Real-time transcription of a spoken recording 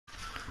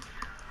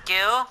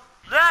you.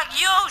 Like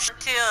you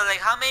till like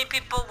how many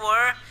people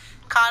were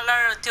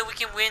color until we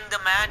can win the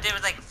match? There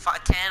was like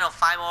 10 or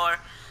 5 more.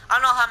 I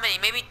don't know how many.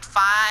 Maybe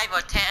 5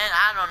 or 10.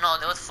 I don't know.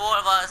 There was 4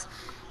 of us,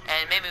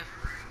 and maybe.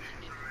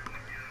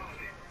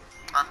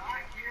 Uh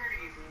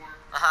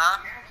huh.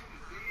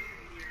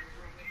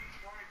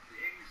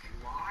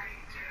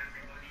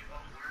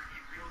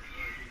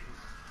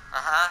 Uh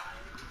huh.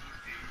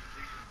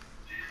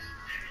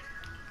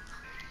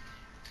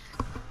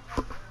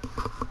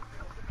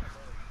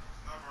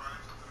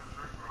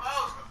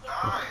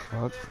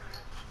 Fuck.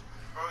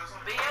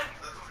 Beer?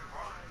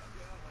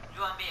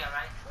 You want beer,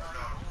 right?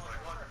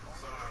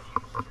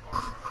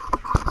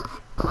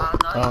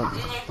 No, Oh,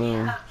 you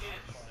boom. have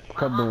juice.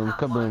 Kaboom,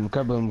 kaboom,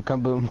 kaboom,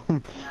 kaboom.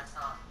 That's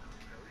all.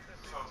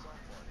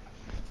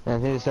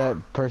 And who's that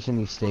person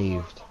he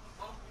saved?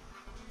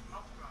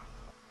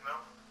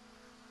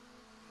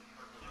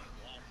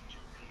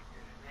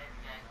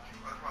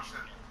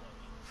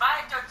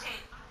 Friday 13.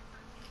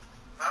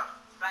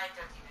 Friday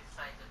 13 is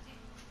Friday 13.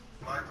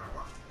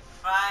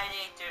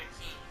 Friday 13.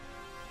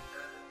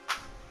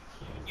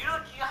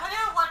 Have you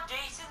ever watched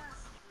Jason?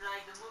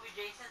 Like the movie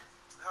Jason?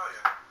 Hell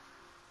yeah.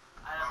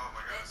 I don't Oh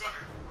my god, they- I'm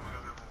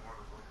gonna get more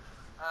water, bro.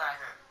 I Alright.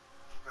 can't.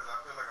 Because I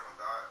feel like I'm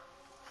gonna die.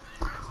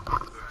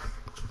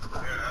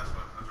 Yeah, that's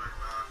what I drink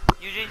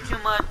now. You drink too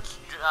much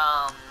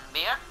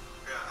beer?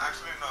 Yeah,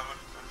 actually, no, I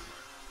think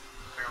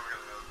I'm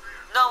getting another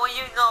beer. No, when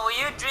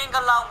you drink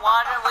a lot of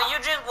water, when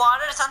you drink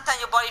water, sometimes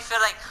your body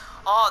feel like,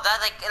 oh, that's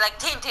like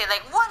tinted.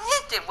 Like, what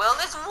is it? Well,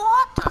 it's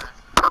water.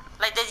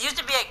 Like there used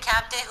to be a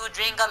captain who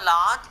drank a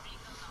lot,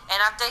 and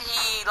after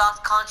he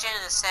lost conscience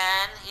in the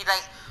sand, he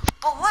like,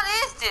 but what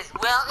is this?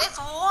 Well, it's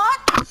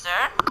water,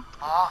 sir.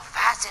 Oh,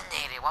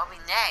 fascinating. What we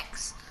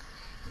next?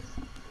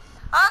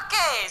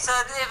 Okay, so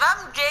if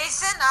I'm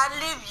Jason, I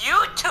leave you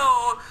two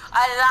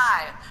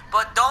alive,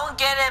 but don't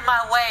get in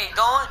my way.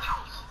 Don't.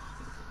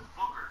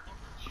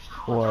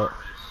 What?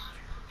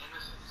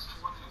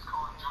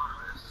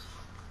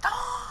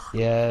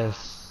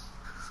 Yes.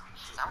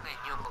 I'm getting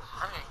you.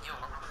 I'm getting you.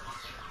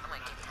 I'm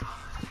gonna get you.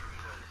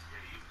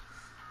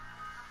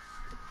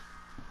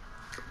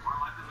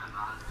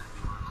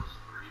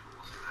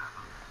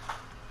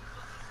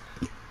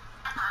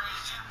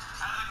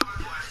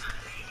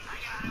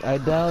 I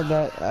doubt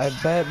that. I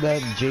bet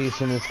that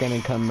Jason is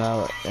gonna come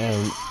out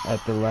and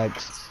at the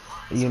Lex,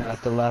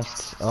 at the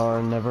last.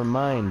 Or never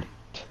mind.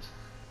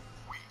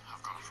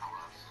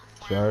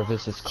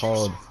 Jarvis is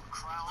called.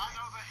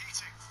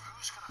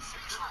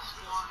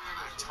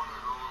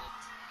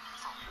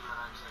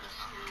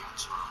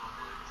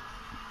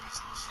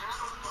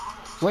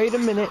 Wait a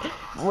minute.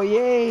 Well,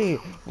 yay!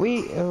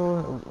 We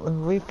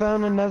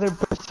found another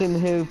person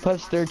who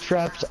puts their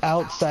traps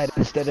outside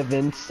instead of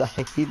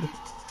inside.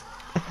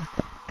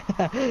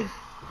 And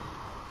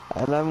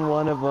I'm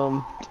one of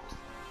them.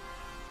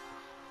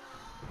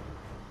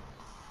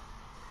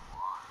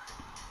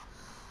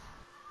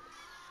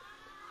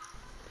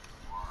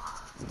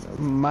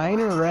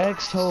 Minor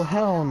Rex? Oh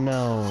hell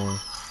no.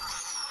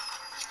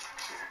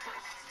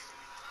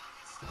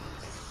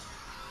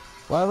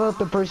 Why about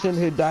the person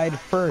who died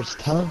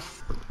first, huh?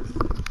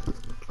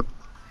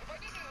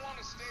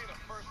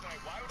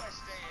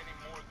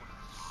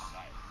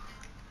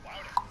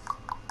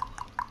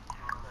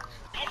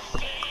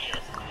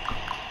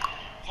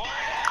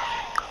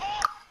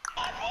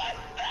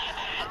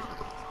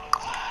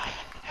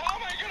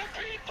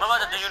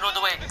 Mama, do you know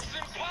the way? This is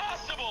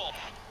impossible!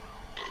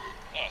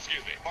 Oh,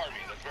 excuse me. Pardon me.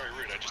 That's very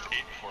rude. I just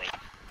ate before I...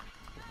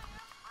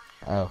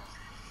 Oh.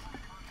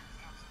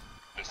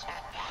 This...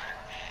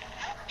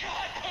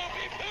 God,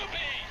 poopy,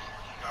 poopy!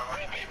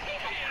 Poopy,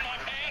 poopy in my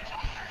pants!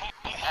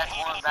 That's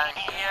one down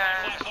here.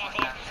 That's one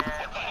down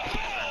there.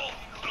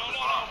 No,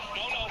 no, no,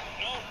 no, no,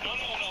 no, no,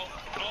 no, no,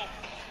 no,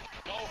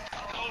 no,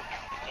 no.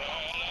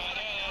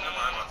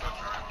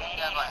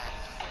 Yeah, go ahead.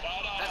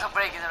 There's no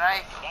break, is it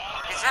right?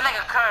 It feels like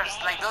a curse.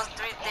 Like those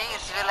 3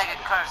 things feel like a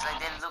curse. Like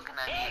they're looking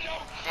at me.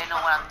 They know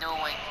what I'm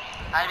doing.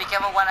 I be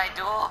careful what I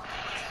do.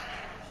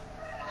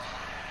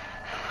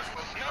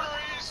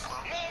 Memories!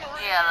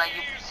 Memories! Yeah, like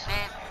you.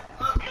 They,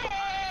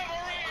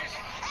 Memories!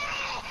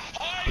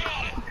 I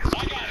got it!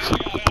 I got it! I got it!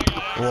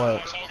 I got it!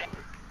 What?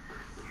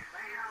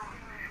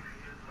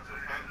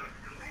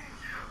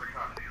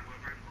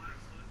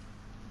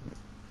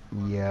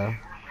 Yeah.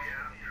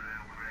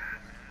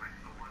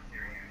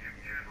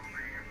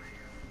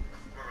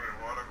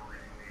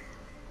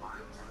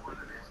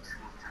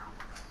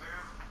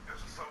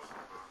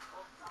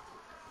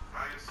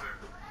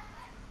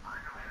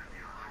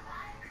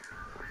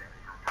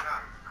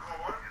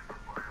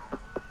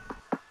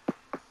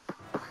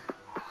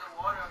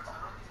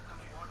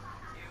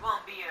 you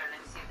want beer? Let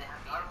me see if they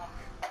have beer.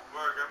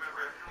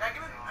 Yeah,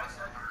 give me a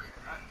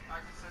I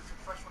just said some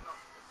fresh one up.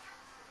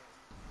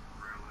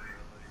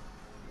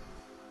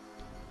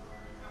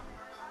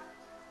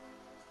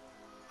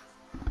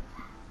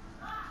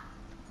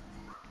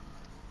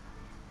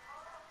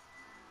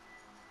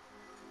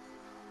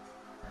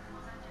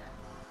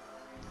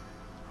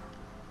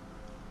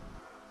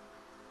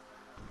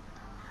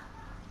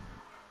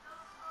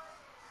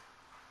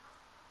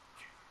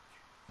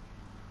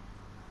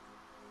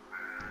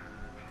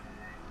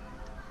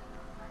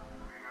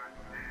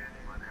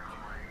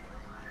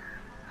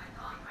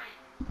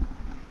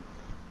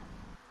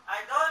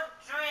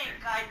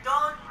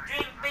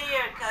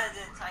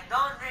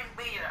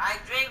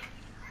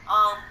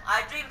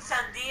 I drink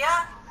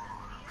sandia.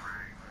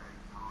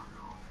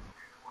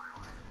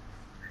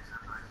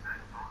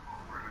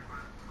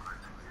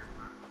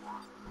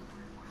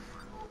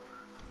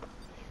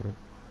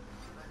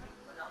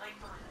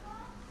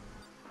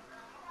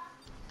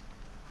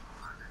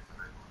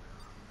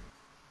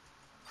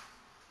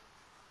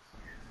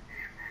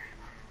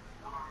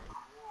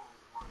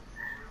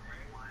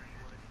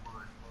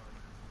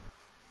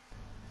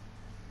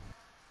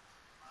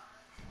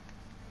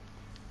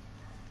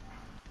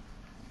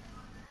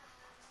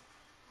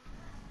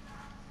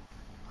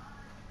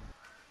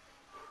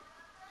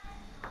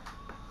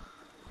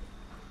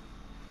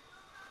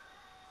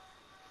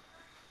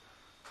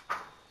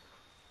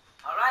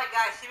 Alright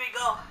guys, here we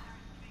go.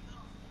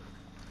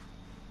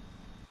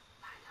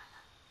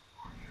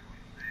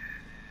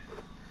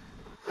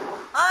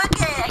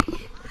 Okay.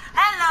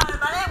 Hello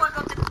everybody,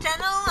 welcome to the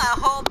channel. I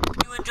hope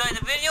you enjoyed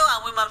the video.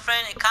 I'm with my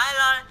friend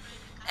Kyler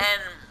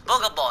and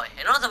Booger Boy.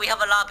 And also we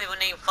have a lot of people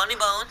named Funny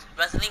Bones,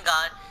 Wrestling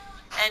God,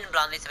 and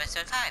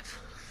Blondie775.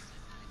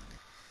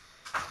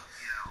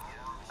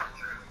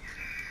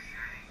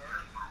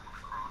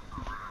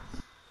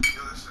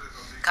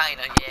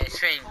 Kinda, yeah,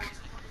 Shrink.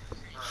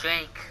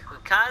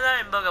 With Kyler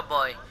and Booger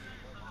Boy.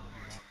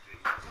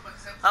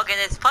 Okay,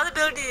 there's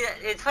possibility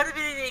it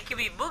could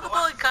be Booger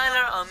Boy,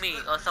 Kyler, or me,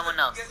 or someone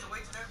else.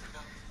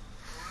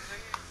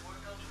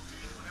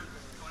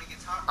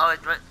 Oh,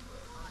 it's right.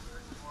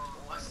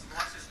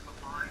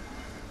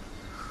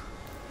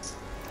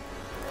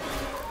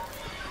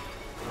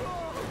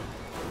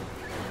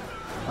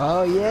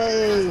 Oh,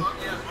 yay!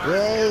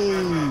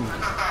 Yay!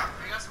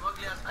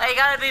 Hey, it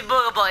gotta be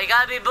Booger Boy. It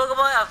gotta be Booger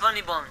Boy or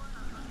Funny Bone.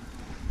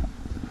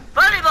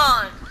 Funny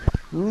Bone!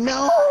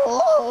 No!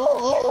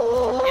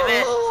 You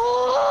missed.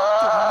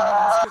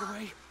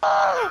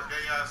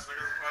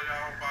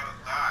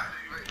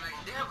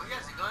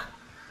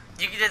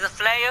 There's a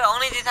flare.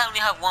 Only this time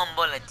you have one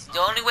bullet. The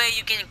only way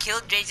you can kill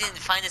Jason is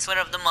find the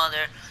sweater of the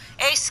mother,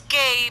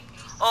 escape,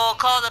 or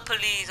call the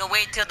police, or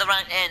wait till the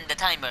round end, the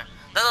timer.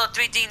 Those are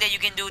three things that you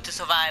can do to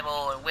survive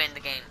or win the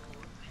game.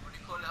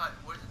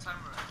 Where's the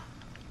timer at?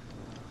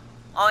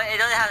 Oh, it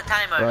doesn't have a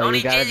timer. Well, Only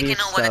you gotta Jason be can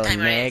know what the so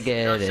timer is.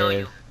 It'll show you.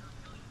 negative.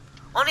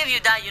 Only if you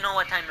die, you know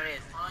what timer is.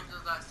 Only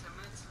the last 10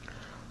 minutes?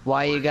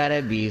 Why you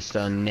gotta be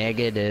so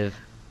negative?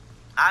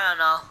 I don't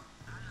know.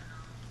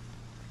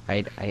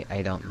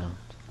 I don't know.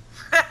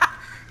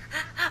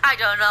 I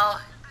don't know.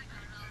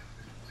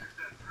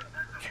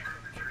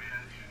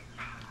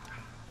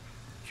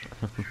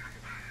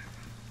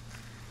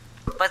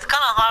 But it's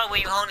kind of hard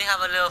when you only have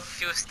a little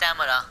few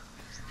stamina.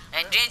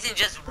 And Jason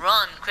just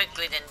run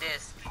quickly than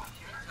this.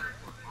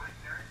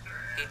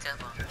 He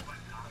teleport.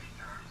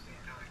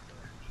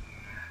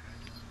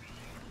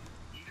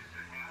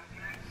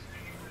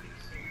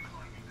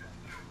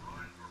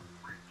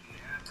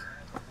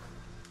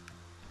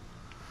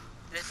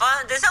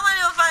 Did someone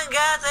even find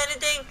gas or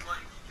anything?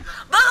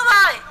 Booger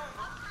Boy!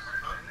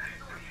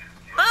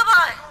 Booger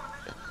Boy!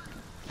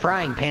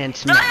 Frying pan Don't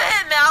smack.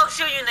 hit me, I'll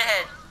shoot you in the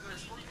head.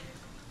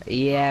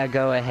 Yeah,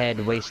 go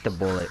ahead, waste a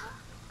bullet.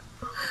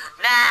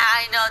 Nah,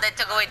 I know they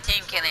took away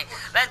team killing.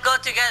 Let's go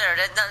together.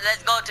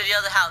 Let's go to the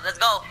other house. Let's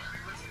go.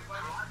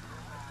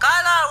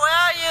 Kyler, where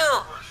are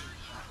you?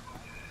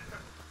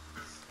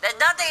 There's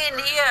nothing in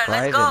here.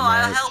 Let's Private go.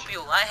 I'll match. help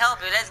you.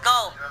 Let's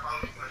go.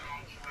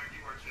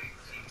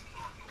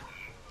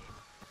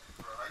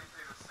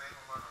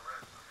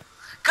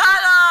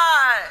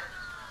 Kyler!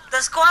 The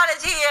squad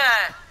is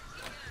here.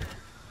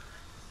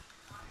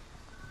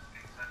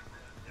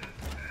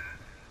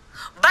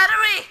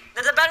 Battery!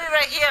 There's a battery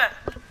right here.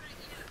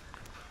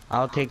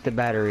 I'll take the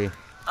battery. Okay,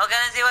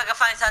 let's see if I can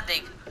find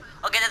something.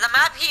 Okay, there's a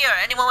map here.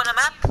 Anyone want a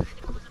map?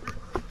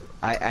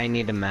 I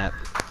need a map.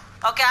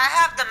 Okay, I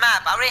have the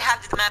map. I already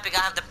have the map. I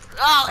have the.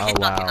 Oh, he's Oh,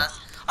 blocking wow. us.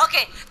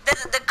 Okay,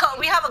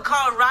 we have a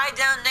car right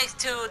down next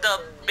to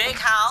the big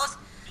house.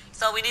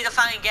 So we need to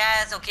find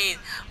gas. Okay.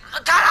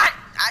 Carter!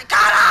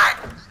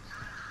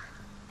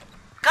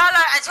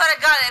 Carter, I swear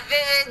to God.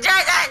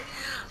 Jason!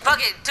 Fuck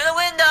it. To the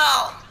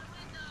window!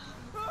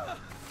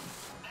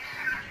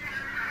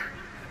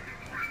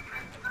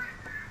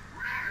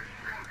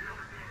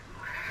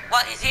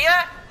 What, he's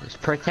here?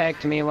 Just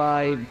protect me while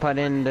I put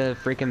in the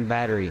freaking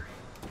battery.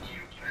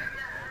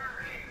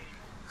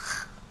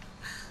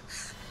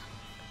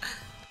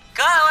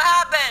 Carter, what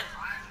happened?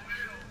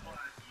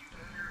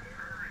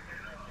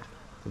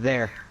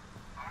 There.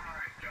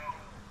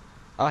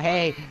 Oh,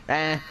 hey.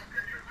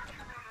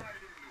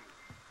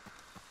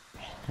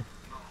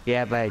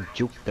 Yeah, but I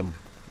juked them.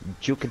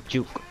 Juke.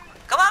 Come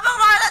on,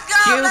 let's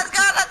go! Juke. Let's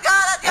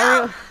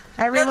go!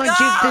 Everyone Let's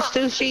juke go.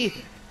 the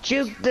sushi!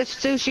 Juke the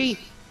sushi!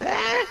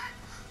 Ah.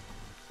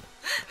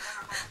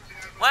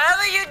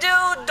 Whatever you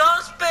do,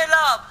 don't split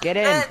up. Get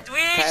in. We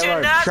Kyler,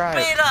 should not try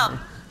it. split up.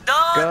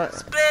 Don't Go.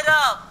 split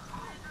up.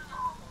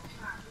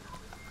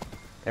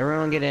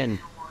 Everyone get in.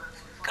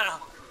 Come on.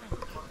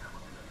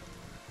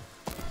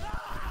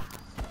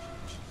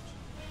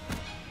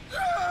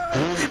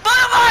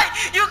 Boy,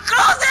 you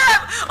close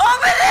him!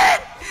 Open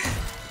it!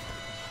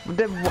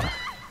 The,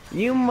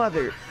 You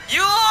mother.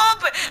 You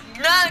open!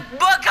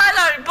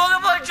 Kyler,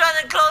 Pokemon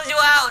trying to close you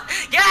out!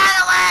 Get out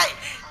of the way!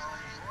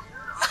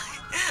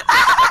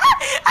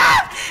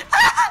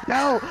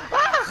 No.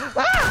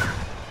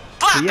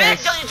 Fuck, Yes.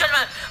 bitch, don't you touch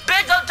my...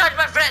 Bitch, don't touch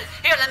my friend!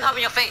 Here, let me help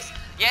in your face.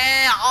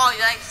 Yeah, oh,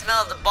 you like the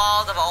smell of the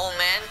balls of an old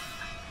man?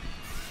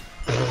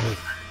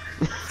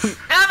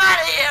 Come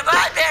out of here,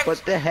 bye, bitch!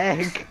 What the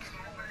heck?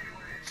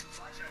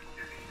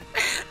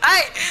 Hey,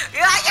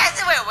 I can't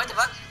see. Wait, what the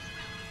fuck?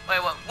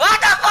 Wait, what? What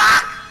the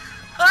fuck?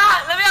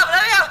 Ah, let me up,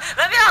 let me up,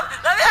 let me up,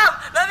 let me up,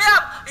 let me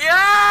up.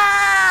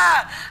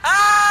 Yeah!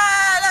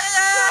 Ah, let me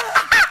up.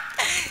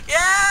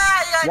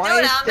 Yeah, you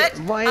gotta do it,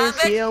 Ahmed. Why is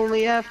he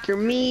only after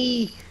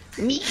me?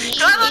 Me.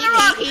 Climb on the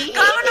rock,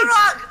 climb on the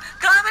rock,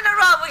 climb on the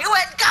rock. We can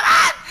win. Come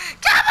on,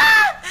 come on,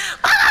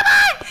 come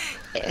on.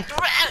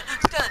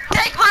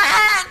 Take my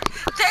hand,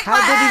 take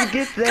How my did he hand.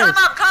 get there? Come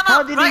up, come up.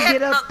 How did he right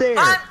get here. up there?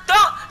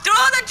 Don't,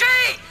 through the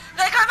tree.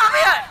 They come up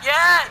here.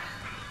 Yeah.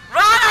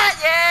 Run it.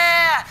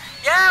 Yeah.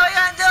 Yeah, what you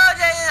gonna do,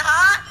 Jason,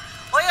 huh?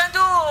 What you gonna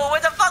do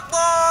with the fuck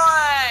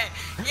boy?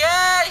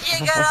 Yeah, he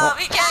can't get up.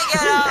 He can't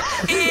get up.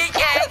 He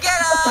can't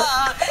get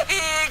up. He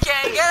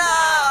can't get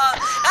up.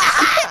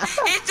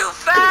 He's too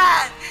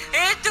fat.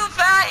 He's too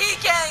fat. He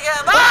can't get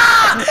up.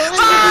 Ah!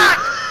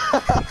 Fuck!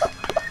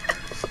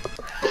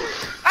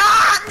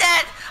 Ah, I'm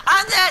dead.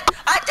 I'm dead.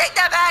 I take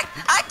that back.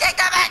 I take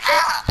that back.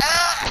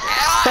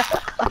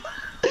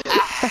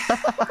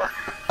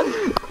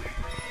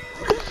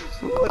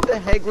 What the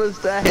heck was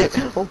that?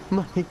 Oh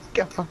my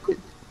god.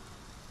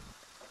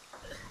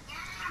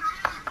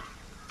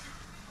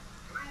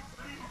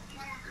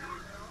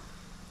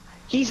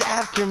 He's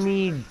after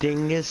me,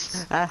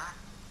 dingus.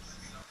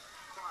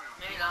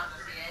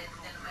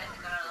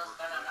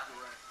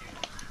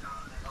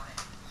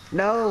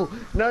 No,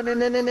 no, no,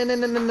 no, no, no, no,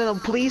 no, no, no,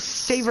 please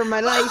savor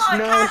my life. Oh,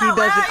 no, Kyler, he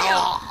where doesn't. are you?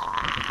 Oh.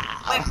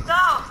 Wait,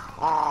 stop.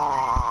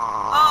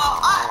 Oh.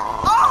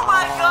 Oh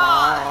my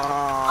god.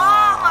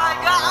 Oh my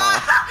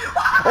god.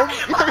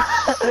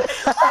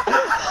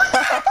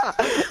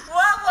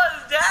 What was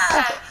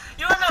that?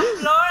 You on the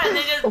floor and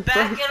then just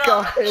back it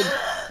up.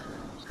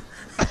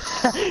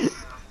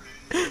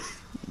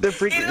 The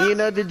freaking, you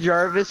know the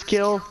Jarvis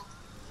kill?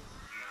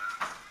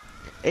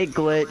 It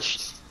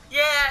glitched.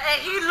 Yeah,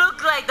 and he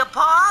looked like the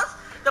paws.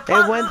 The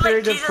paws went looked like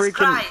through the Jesus freaking-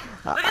 Christ.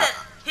 Look at that.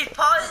 His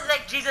paws is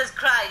like Jesus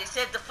Christ. He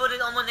said the foot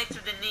is almost next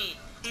to the knee.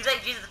 He's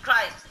like Jesus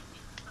Christ.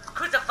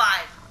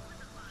 Crucified.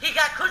 He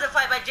got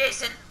crucified by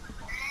Jason.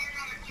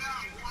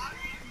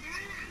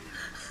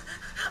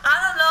 I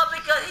don't know,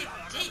 because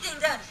he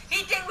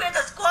think we're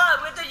the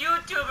squad, we're the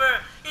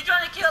YouTuber. He's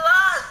trying to kill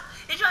us.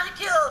 He's trying to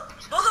kill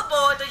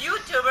Boogaboo, the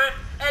YouTuber,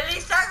 and Lee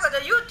Sacker, the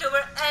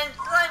YouTuber, and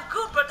Slime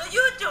Cooper, the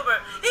YouTuber.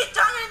 He's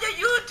targeting the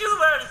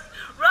YouTubers.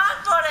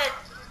 Run for it.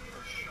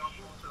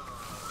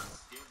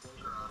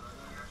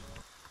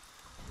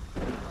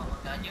 Oh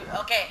my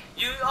god,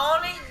 you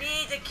only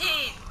need the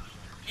keys.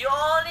 You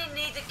only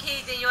need the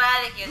keys and you're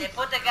out of here. They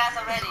put the gas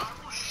already.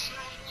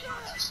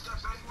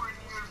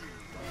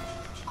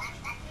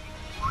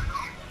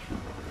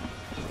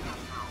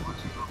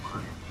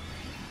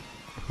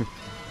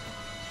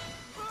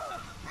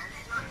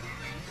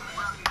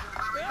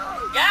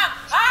 Yeah!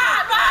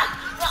 Ah! Run!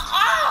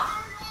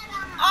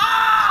 Oh!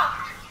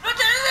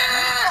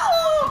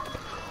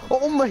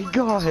 Oh my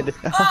god.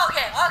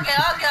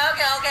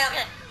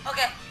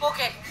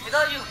 Okay.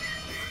 Without you.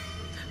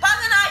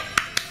 Pocket knife!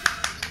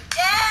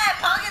 Yeah!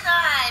 Pocket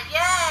knife!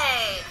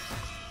 Yay!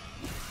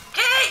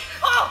 Key!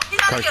 Oh! He's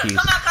out of Car here! keys.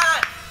 Come on, Kara!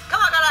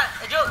 Come on, Kara!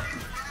 Hey, Jude!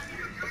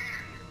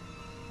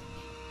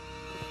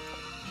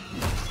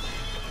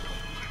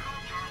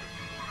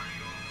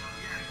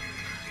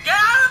 Get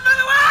out of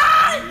the way!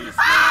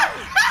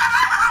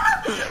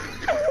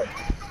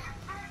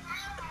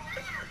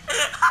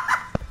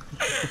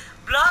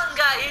 Blonde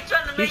guy, he's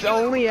trying to make He's you...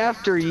 only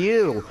after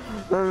you.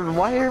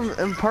 Why are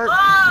part?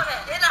 Oh,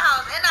 okay. In the house.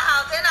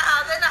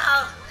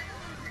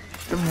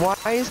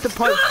 Why is the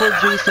part for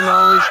Jason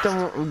always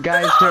the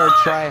guys that are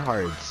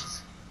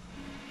tryhards?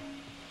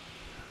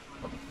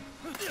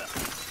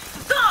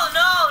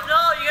 No,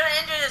 you're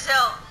gonna injure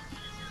yourself.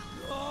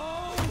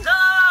 No!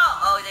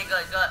 Oh, they're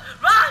good.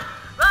 Run,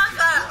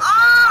 guys.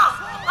 Oh,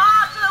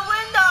 to the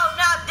window.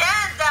 Now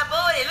dance that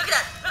booty. Look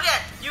at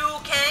that. You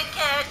can't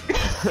catch me.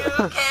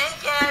 You can't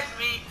catch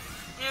me.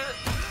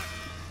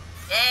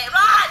 Yeah,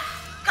 run.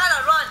 Gotta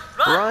run.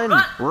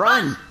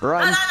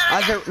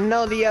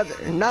 No, the other,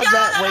 not The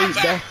that other way.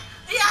 direction.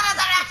 The other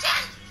direction.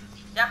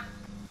 Yep.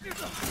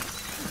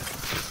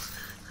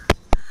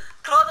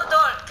 Close the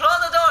door.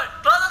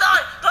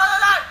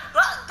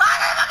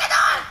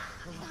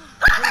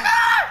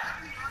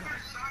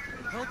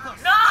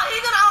 No,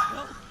 he's gonna.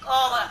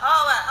 Oh my.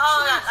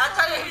 I'll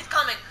tell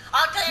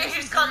you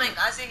he's coming.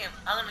 I see him.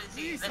 I'm gonna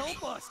see him. Let's see.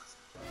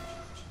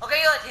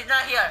 Okay, good. He's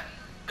not here.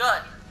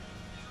 Good.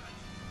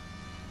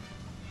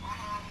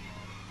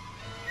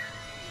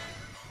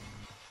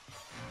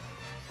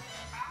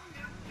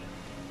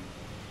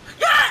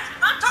 Yes!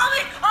 I'm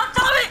Tommy!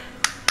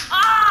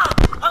 Oh!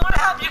 I'm gonna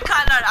help you,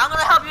 Kyler. I'm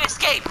gonna help you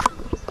escape.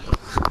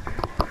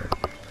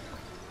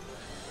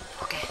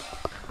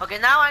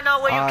 now I know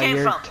where you came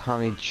you're from.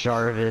 Tommy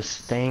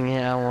Jarvis. Dang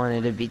it, I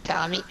wanted to be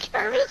Tommy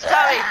Jarvis.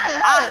 Sorry.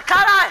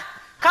 Carla,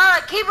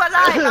 keep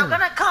alive. I'm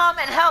gonna come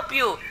and help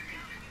you.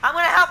 I'm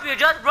gonna help you.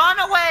 Just run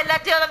away and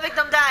let the other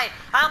victim die.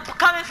 I'm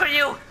coming for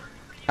you.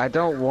 I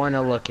don't want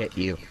to look at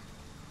you.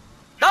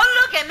 Don't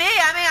look at me.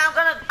 I mean, I'm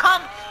gonna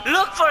come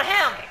look for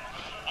him.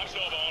 I'm so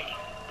boned.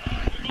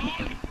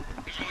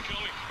 He's gonna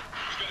kill me.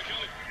 He's gonna kill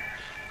me.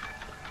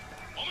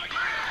 Oh my god!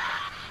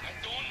 I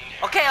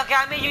don't. Okay,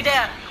 I meet you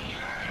there.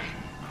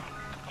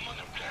 Come on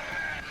now.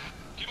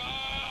 Keep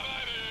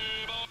on, baby.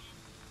 Bone.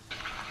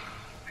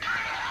 Oh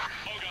god, I'm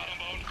boned.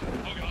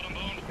 Oh god, I'm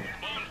boned.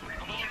 Boned. I'm boned. I'm boned.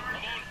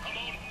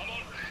 I'm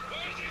boned.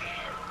 Where is he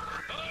there?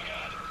 Oh god. Oh god, oh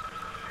god,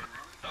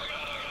 oh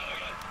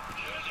god.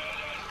 Yes, yes,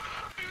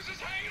 yes. He was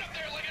just hanging up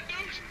there like a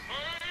douche.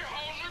 Hey,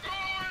 how's it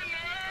going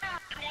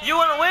there? You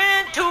wanna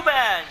win? Too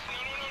bad.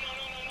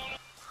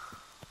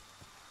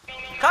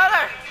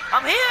 Carter,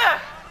 I'm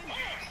here.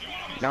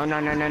 No.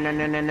 Come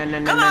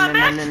on,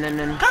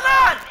 bitch.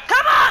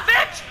 Come on,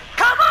 bitch.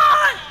 Come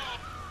on.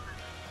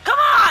 Come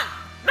on.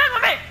 Man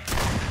with me.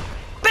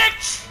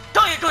 Bitch.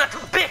 Don't you do that to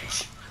a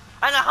bitch.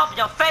 And I hump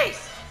your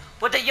face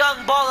with the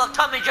young ball of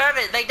Tommy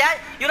Jarvis. Like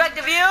that? You like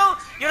the view?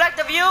 You like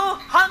the view?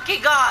 Hunky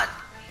God.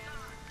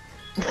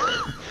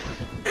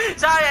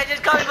 Sorry, I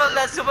just called from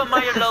that Super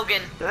Mario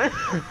Logan. Hurry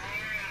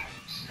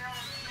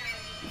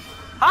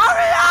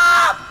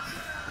up!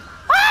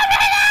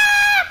 Hurry up!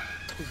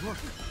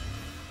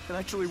 It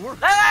actually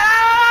worked. Go!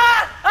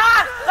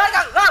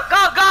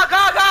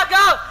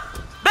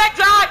 Big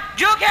drive!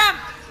 Juke him!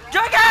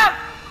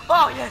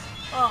 Oh, yes.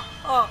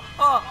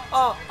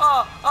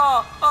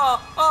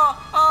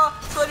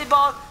 Sweaty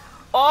balls.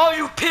 Oh,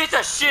 you piece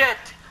of shit!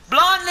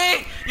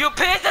 Blondie, you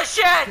piece of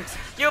shit!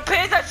 You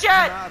piece of shit!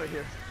 I'm out of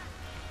here.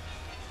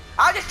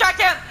 I'll distract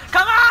him!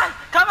 Come on,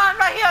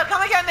 right here!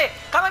 Come and get me!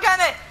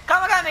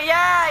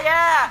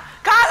 Yeah!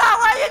 Carla,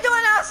 what are you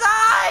doing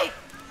outside?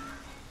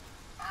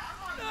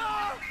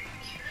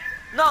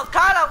 No,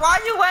 Carla, why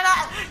you went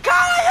out?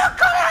 Carla, you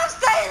couldn't have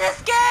stayed in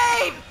this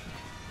game!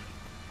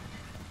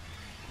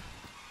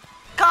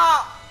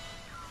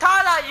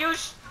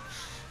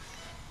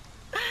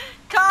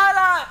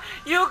 Carla,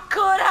 you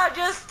could have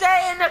just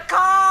stayed in the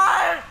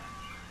car!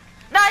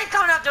 Now he's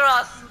coming after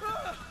us!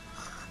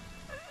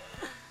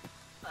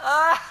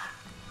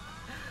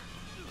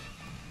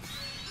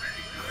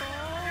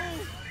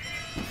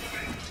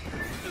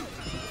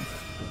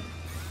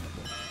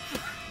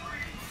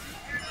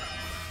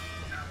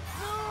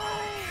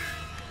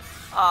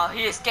 Oh,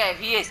 he escaped.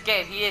 He's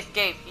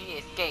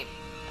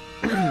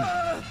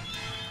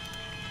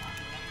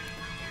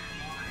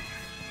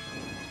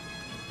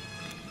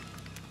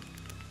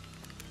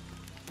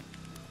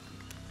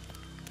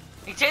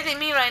chasing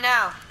me right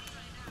now.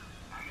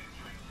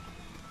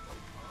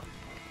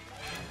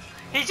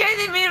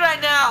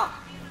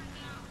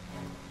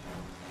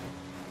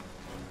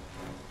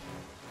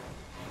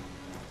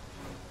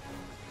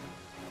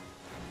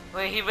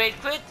 Wait, he rage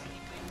quit?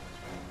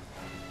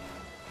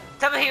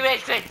 Tell me he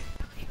rage quit.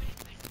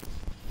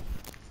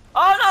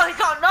 Oh no, he's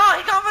going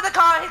for the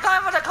car.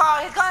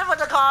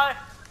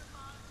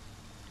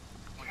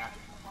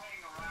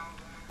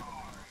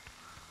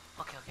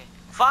 Okay.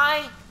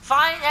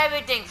 Find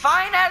everything.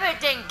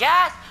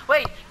 Gas.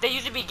 Wait, there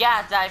used to be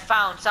gas that I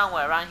found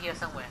somewhere around here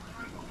somewhere.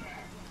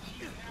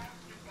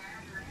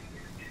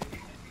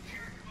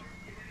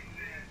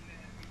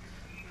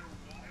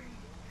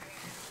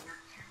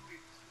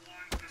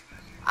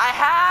 I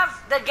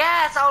have the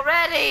gas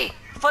already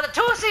for the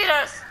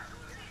 2-seaters.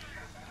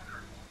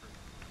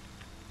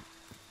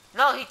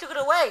 No, he took it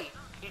away.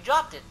 He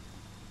dropped it.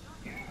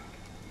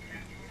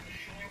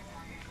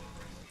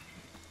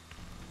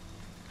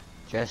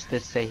 Just to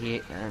say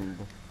he and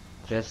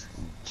just.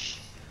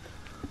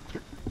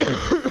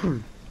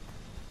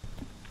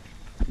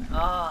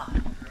 Oh.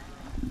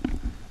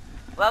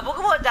 Well,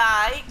 Pokemon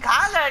died.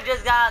 Kyler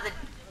just got out of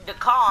the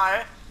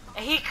car,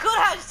 and he could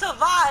have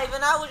survived,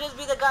 and I would just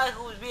be the guy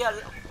who would be a.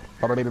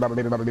 This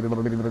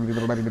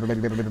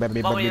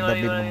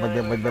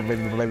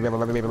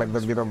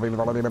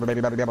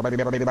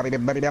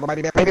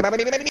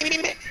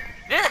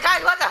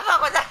guy, what the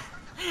fuck was that?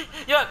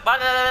 You're.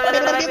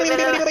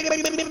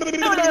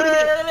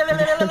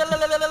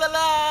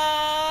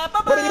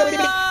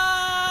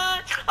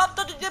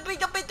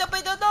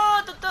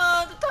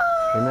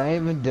 You're not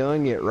even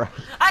doing it right.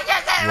 I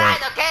just said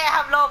right, okay?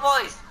 I have low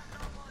voice.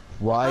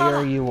 Why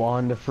are you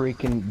on the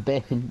freaking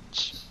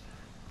bench?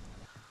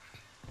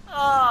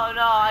 Oh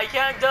no, I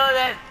can't do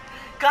this.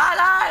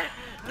 Colin!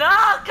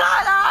 No,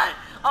 Colin!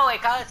 Oh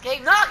wait, Colin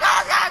escaped. No,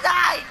 Colin's gonna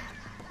die!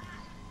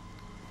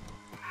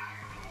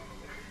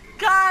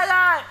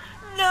 Colin!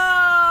 No!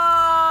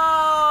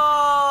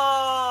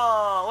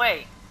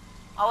 Wait.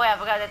 Oh wait, I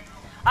forgot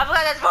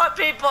there's 4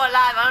 people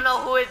alive. I don't know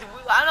who is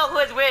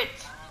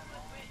which.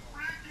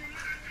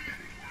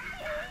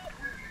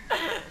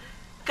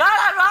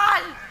 Colin,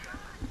 run!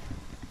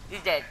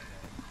 He's dead.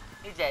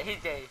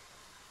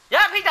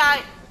 Yep, he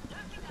died.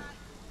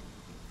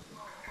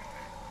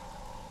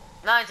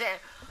 No, it's it.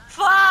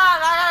 Fuck!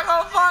 I gotta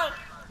go for.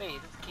 Wait,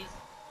 is this keys?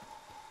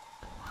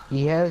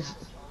 He has.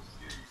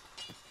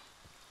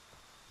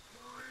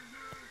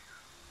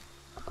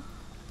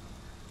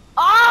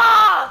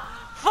 Oh!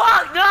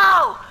 Fuck,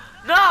 no!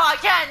 No, I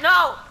can't,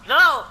 no!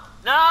 No!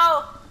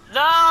 No!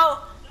 No!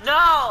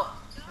 No!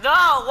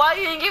 No! Why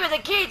you didn't give me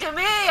the key to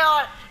me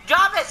or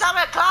drop it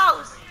somewhere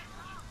close?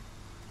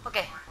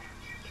 Okay.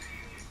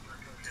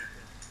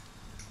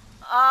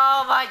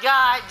 Oh my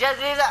god,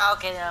 just leave that.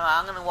 Okay, never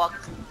mind, I'm gonna walk.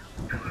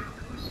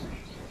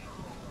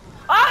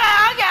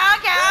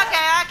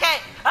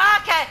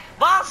 Okay.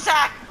 Ball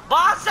sack,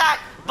 ball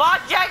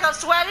Jacob,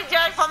 sweaty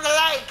Jerry from the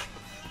lake.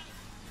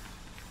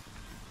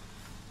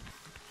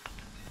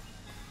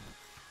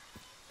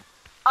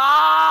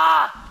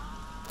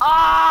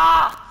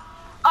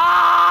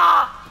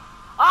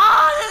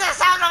 This is the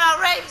sound of a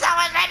rape.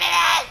 Someone's raping me.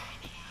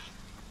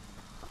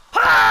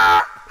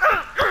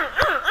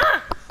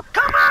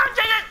 Come on,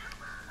 Jacob.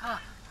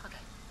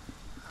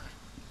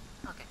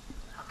 Okay.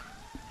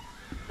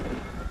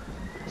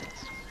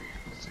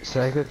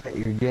 Psycho Cat,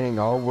 you're getting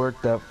all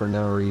worked up for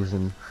no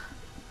reason.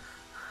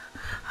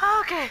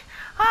 Okay.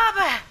 Oh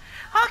man.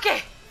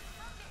 Okay.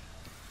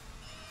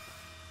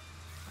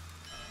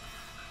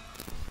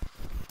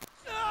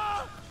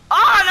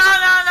 Oh no.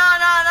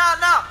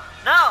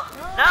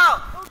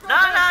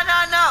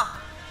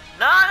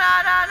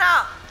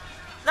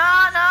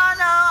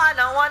 I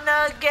don't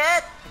wanna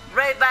get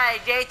raped by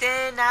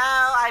Jason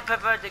now. I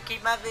prefer to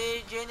keep my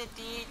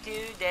virginity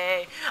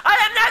today. I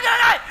am not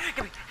gonna die.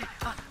 Give me.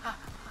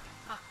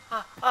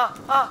 Oh,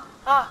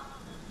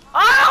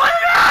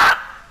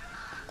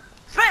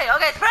 spray,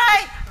 okay,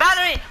 spray!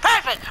 Battery,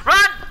 perfect!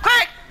 Run,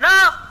 quick!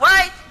 No,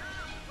 wait!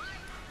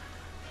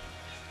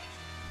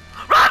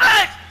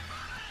 Robert!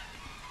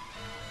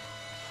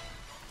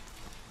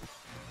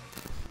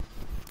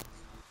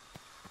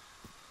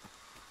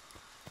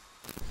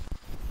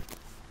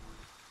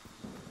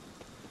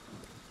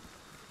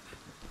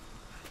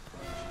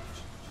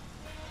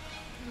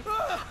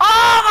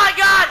 Oh my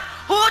god!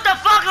 Who the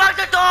fuck locked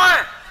the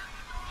door?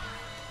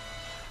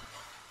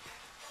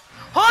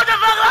 Who the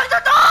fuck locked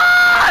the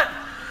door?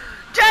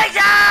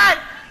 Jason!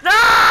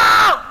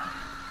 No!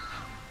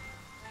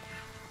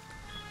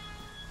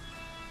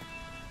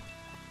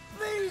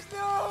 Please,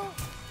 no!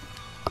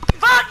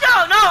 Fuck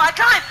no! No! I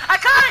climb!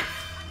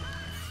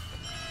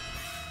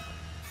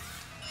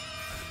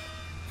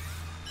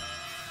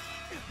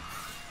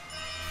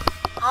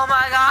 Oh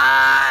my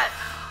god!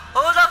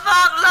 Who the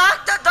fuck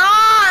locked the door?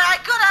 I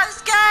couldn't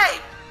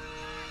escape!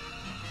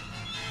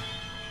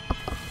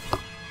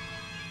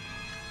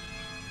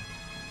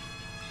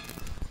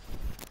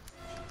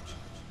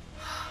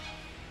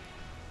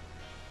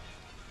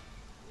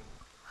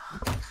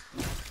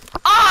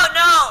 Oh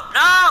no!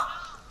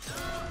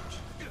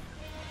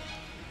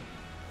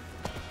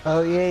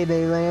 Oh yay,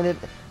 they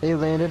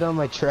landed on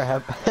my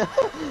trap.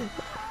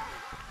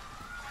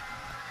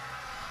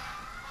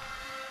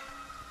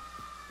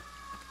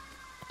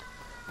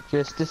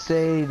 Just to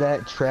say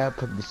that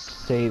trap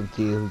saved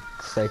you,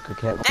 Psycho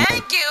Cat.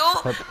 Thank you!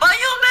 But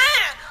you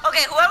made it!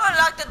 Okay, whoever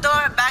locked the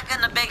door back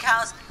in the big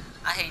house,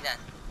 I hate that.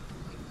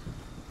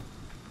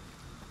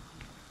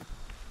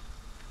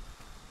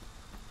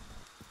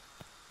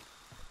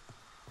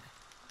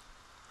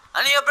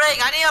 I need a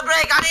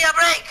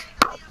break!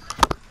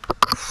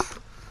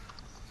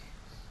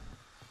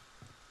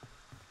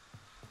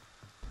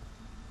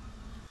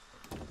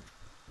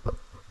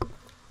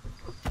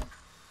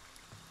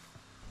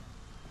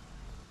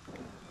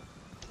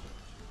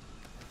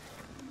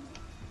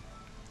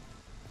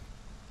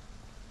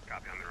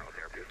 Copy on the road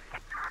there,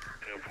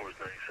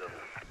 10-4-97.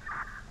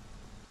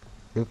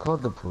 Who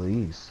called the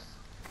police?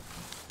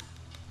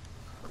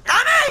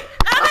 Not me!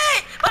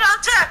 But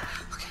I'm trapped!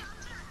 Okay.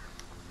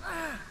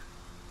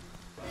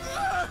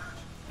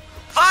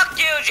 Fuck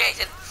you,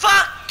 Jason!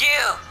 Fuck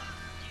you!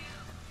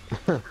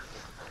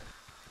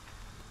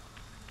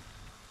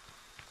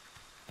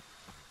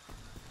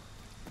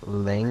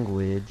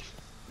 Language.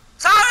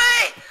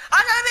 Sorry!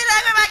 I'm gonna be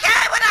late with my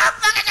kid! What the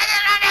fuck is this?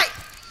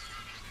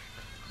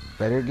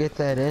 Better get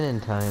that in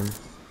time.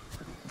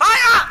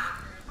 Fire!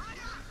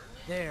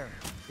 There,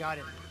 got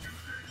it.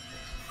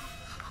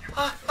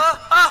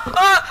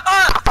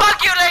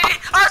 Fuck you, lady!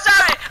 Oh,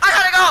 sorry! I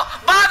gotta go!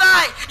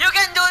 Bye-bye! You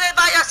can do this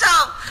by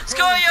yourself!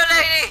 Screw you,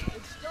 lady!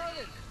 It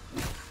started.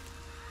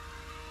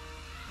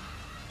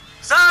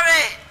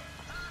 Sorry!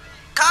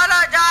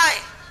 Carla, die!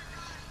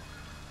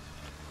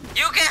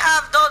 You can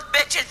have those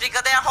bitches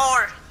because they're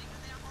whore.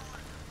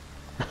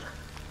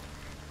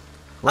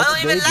 I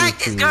don't even like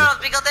these girls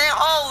because they're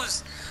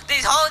hoes.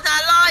 These hoes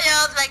not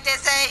loyal, like they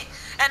say.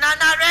 And I'm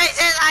not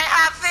racist, I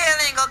have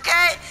feeling,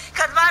 okay?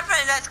 Cause my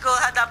friends at school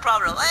had that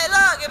problem. Hey,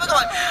 look, here we go.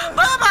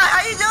 Mama,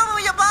 how you doing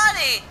with your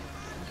body?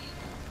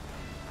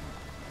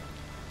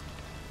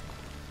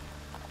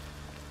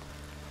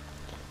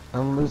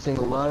 I'm losing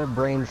a lot of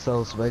brain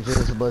cells by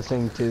just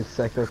listening to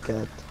Psycho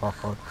Cat talk.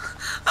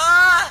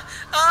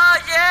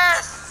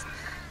 Yes!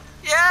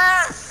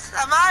 Yes!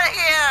 I'm out of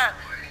here!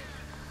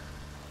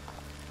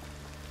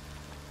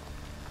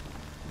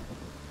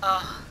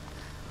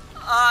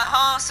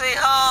 sweet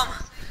home.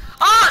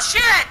 Oh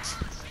shit!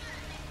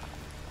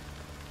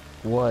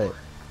 What?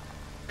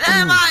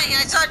 Never mind.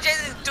 I saw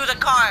Jason through the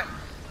car.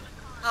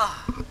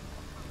 Oh.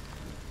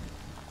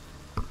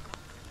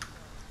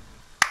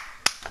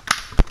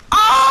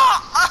 Oh!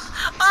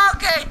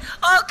 Okay.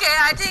 Okay.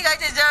 I think I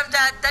deserve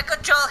that. That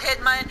control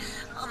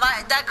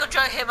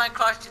hit my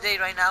crotch today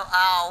right now.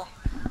 Ow.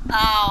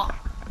 Ow.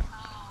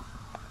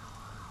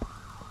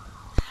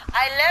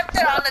 I left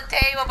it on the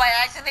table by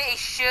accident. It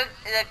shook.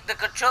 The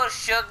control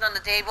shook on the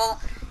table,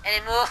 and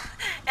it moved,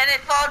 and it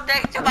fell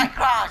next to my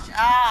crotch.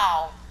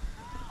 Ow.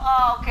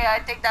 Oh, okay. I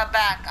take that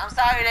back. I'm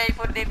sorry, lady,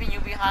 for leaving you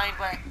behind,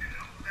 but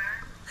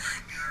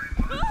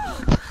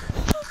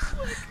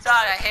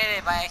sorry, I hit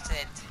it by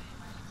accident.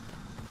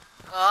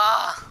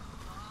 Oh,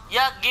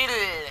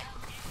 Yagil.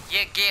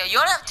 You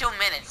only have 2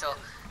 minutes, so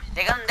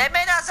they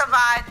may not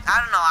survive.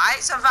 I don't know. I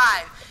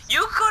survived.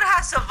 You could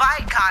have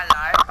survived,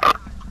 Kyler,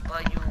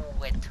 but you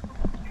went.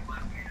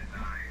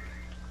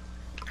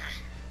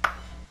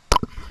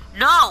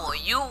 No,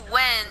 you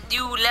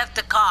left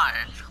the car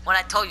when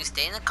I told you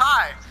stay in the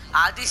car.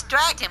 I'll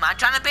distract him. I'm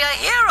trying to be a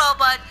hero,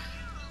 but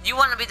you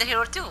want to be the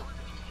hero too.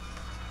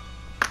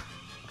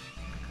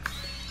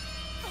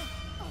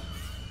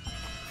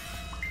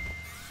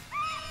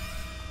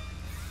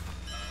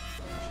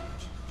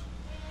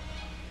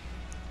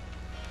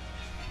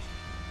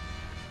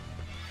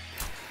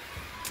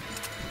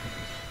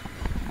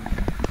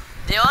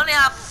 They only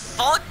have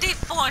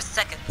 44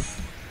 seconds.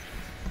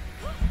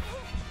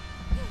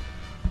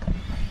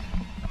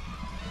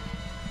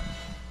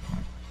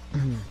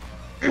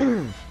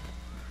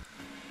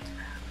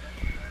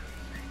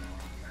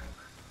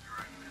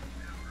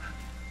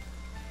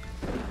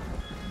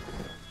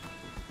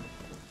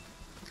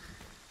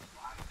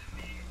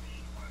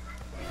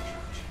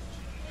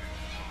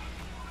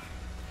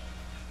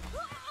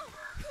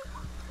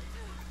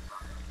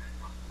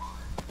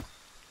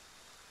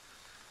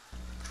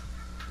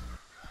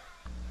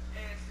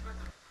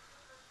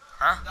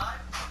 Huh?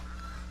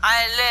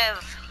 I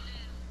live.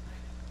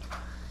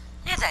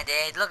 Yes, I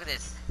did. Look at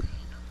this.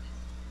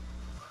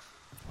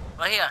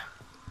 Right here.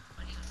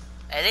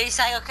 Elite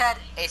Psycho Cat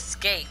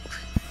escape.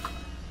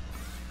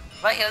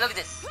 Right here, look at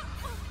this.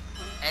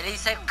 Elite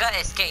Psycho Cat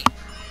escape.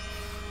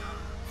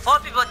 4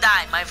 people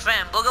died. My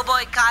friend Booger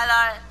Boy,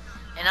 Kyler,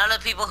 and other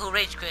people who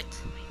rage quit.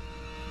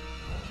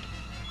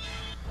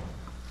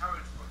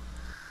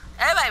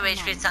 Everybody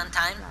rage quit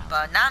sometime,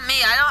 but not me.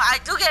 I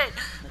do get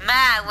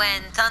mad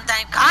when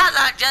sometimes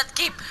Kyler just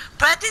keep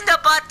pressing the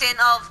button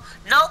of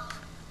nope,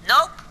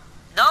 nope,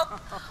 nope.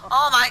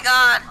 Oh my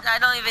god, I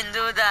don't even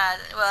do that.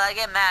 Well, I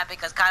get mad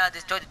because Kyler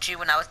destroyed the tree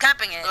when I was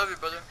camping it. I love you,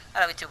 brother.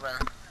 I love you too,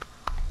 brother.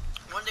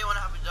 One day when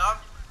I have a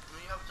job,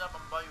 when you have a job,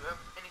 I'm gonna buy you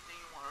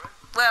anything you want, right?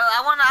 Well,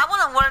 I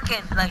wanna work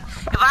in, like,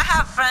 if I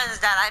have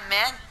friends that I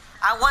met,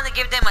 I wanna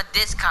give them a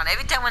discount.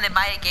 Every time when they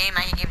buy a game,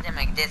 I can give them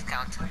a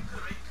discount.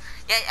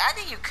 Yeah, I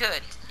think you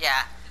could.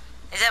 Yeah.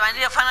 Except I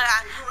need to find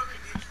out.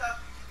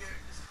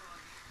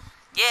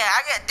 Yeah,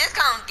 I get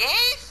discount on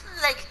games,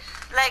 like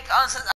on